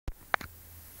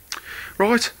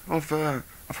Right, I've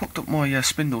hooked up my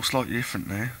spindle slightly different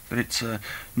now, but it's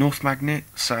north magnet,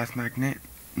 south magnet,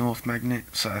 north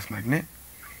magnet, south magnet,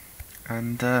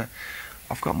 and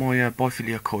I've got my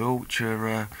bifilia coil, which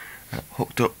are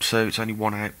hooked up, so it's only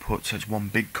one output, so it's one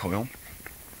big coil,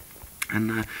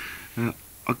 and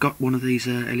I've got one of these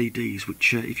LEDs,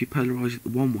 which if you polarise it the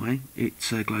one way,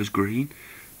 it glows green,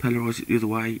 polarise it the other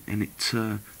way, and it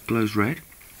glows red.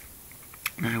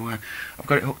 Now I've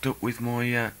got it hooked up with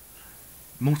my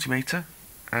multimeter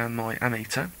and my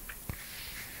ammeter.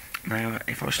 Now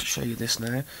if I was to show you this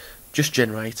now, just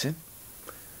generating,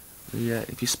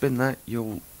 if you spin that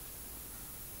you'll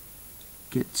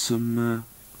get some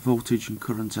voltage and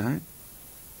current out.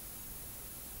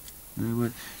 Now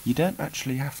you don't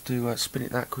actually have to spin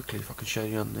it that quickly, if I can show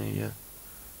you on the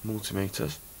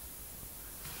multimeters.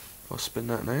 If I spin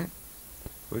that now,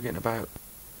 we're getting about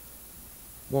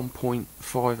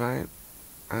 1.5 out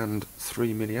and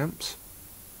 3 milliamps,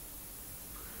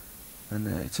 and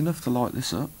it's enough to light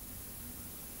this up.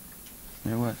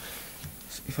 Now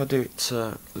if I do it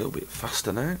a little bit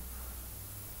faster now,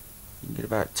 you can get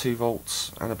about 2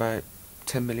 volts and about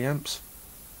 10 milliamps.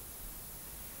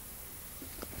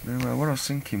 Now what I was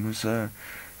thinking was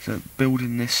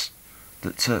building this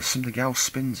that something else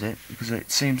spins it, because it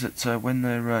seems that when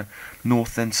they're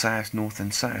north then south, north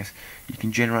then south, you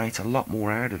can generate a lot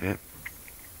more out of it,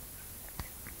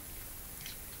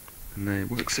 and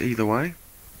it works either way.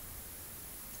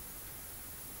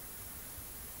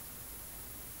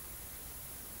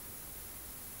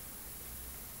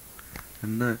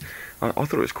 And I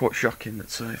thought it was quite shocking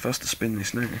that if I was to spin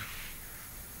this now,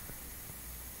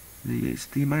 it's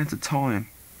the amount of time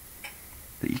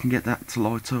that you can get that to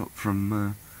light up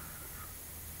from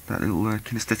that little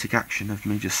kinesthetic action of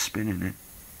me just spinning it.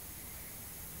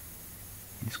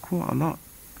 It's quite a lot.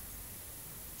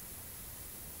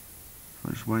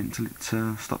 I'll just wait until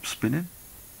it stops spinning.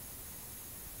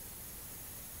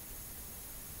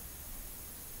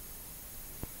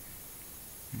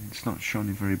 It's not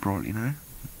shining very brightly now,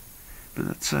 but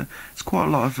that's it's quite a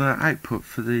lot of output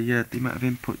for the amount of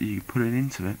input that you put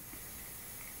into it.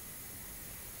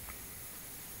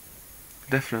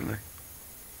 Definitely,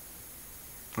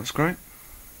 that's great.